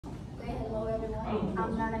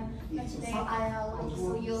I'm Lan Anh, and today I like to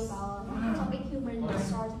show you about topic human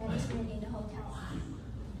resource management in the hotel.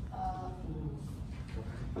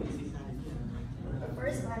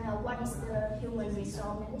 First, what is the human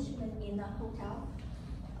resource management in a hotel?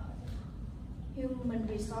 Human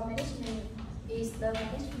resource management is the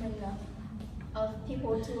management of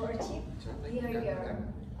people to achieve behavior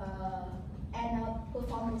and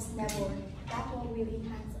performance level that will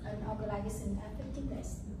enhance an organization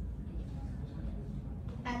effectiveness.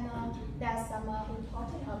 And there's some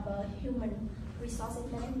important of human resources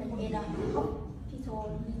management in a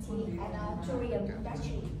hospitality and tourism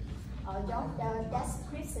industry. Job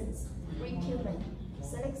descriptions, recruitment,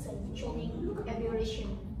 selection, training,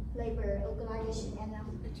 evaluation, labor organization, and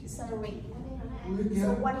salary. So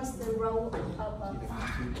what is the role of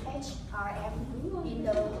HRM in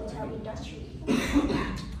the hotel industry?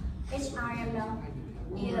 HRM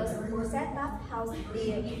is a process that helps the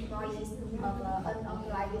employees of an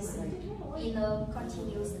organization in a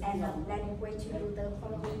continuous and planning way to do the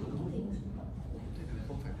following things.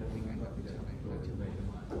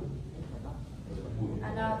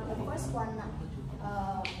 And the first one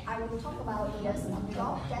I will talk about is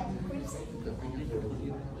job description.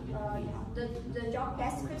 The job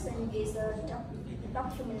description is a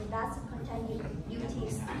document that contains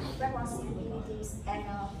duties, responsibilities, and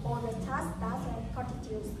all the tasks that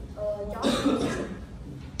constitute a job description.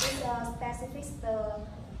 It specifies the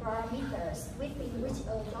parameters within which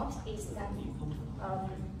a job is done.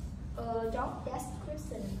 A job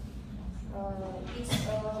description is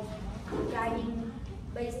a guiding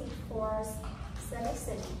basis for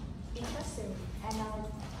selection, induction, and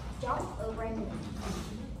job arrangement.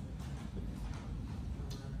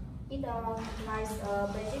 It provides a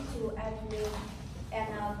basis to evaluate and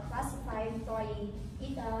classify employees.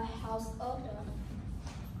 It helps us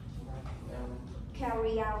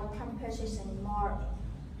carry out composition more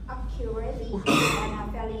accurately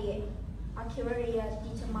and fairly accurately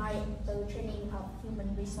determine the training of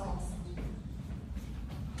human resource.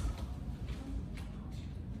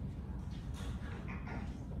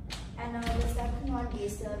 And the second one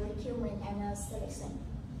is recruitment and selection.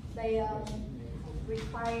 They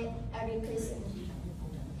require education,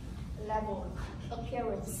 level,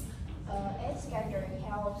 appearance, age standard,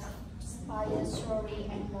 health, spire, story,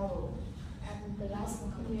 and moral. And the last,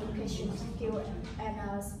 communication skill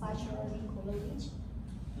and spatial knowledge.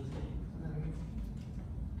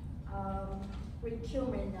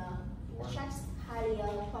 Recruitment attracts highly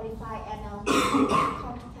qualified and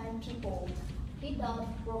competent people. It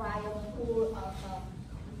provides a pool of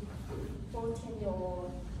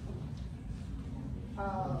potential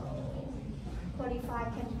qualified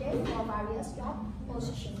candidates for various job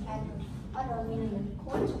positions and other minimum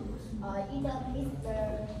quotas. It meets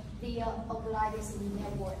the organization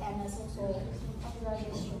network and social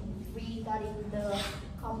organization regarding the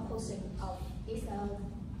composition of its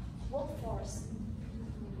workforce.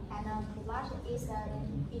 And last is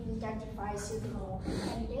identify suitable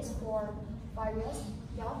candidates for various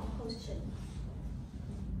job positions.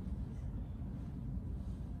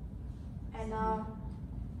 And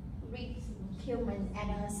recruitment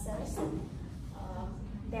and selection.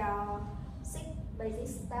 There are 6 basic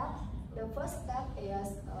steps. The first step is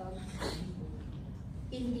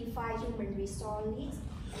identify human resource needs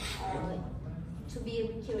to be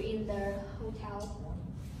recruited in the hotel.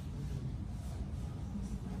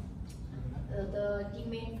 The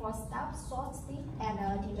demand for staff, sourcing, and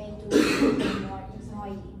demand to recruit more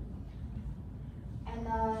employees. And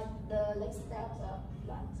the next step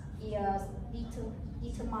is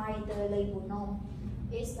determine the labor norm.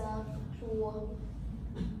 It's to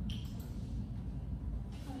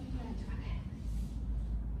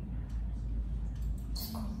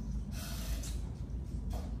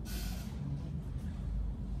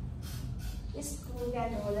it's to get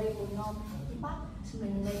the labor norm,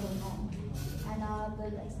 department labor norm. And the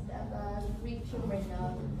next step, recruitment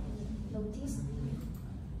notice.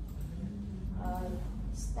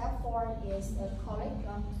 Step 4 is collect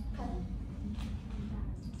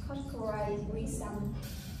categorize resume.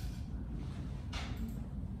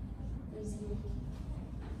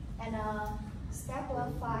 And step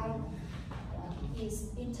 5 is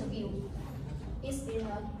interview. It's been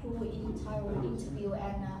through entire interview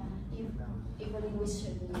and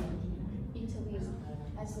evaluation interview.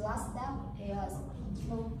 As the last step is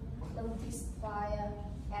notice by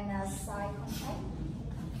and sign contract.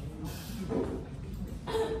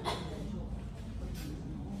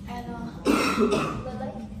 And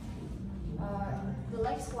the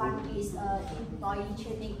next one is employee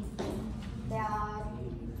training. There are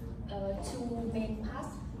 2 main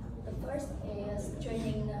parts. The first is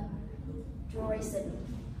training during reason.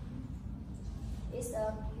 It's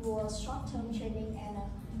a pure short-term training and a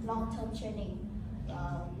long-term training.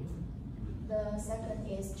 The second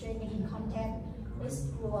is training content. It's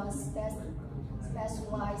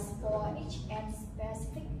specialized for each and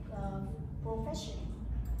specific profession.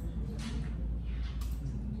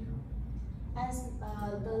 As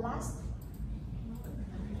the last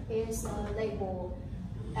is label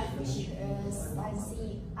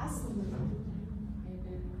efficiency assessment.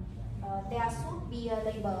 There should be a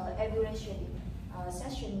labor evaluation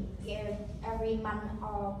session every month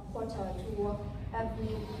or quarter to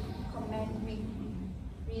every comment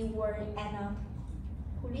reward and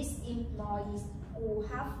police employees who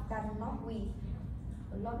have done not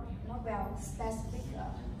well specific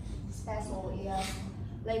special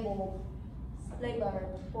labor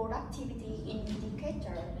productivity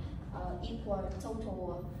indicator equal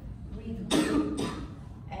total review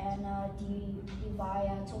and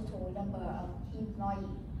divide total number of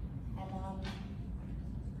employee and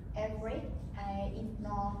average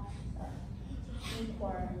ignore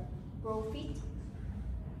equal profit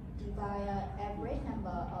divide average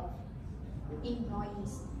number of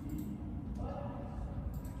employees.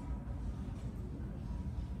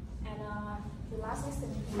 And the last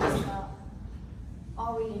section is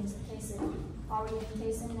orientation.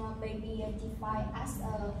 Orientation may be defined as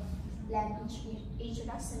a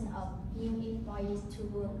introduction of new employees to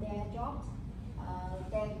their jobs,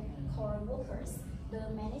 their core workers, the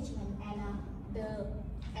management, and the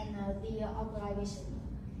organization.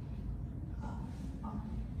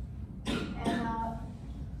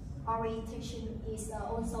 Orientation is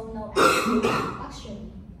also known as induction.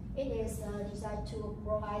 It is designed to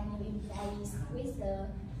provide new employees with the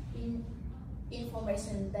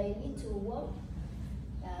information they need to work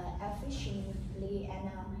efficiently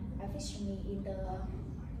in the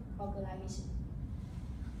organization.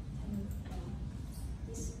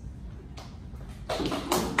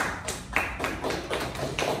 And,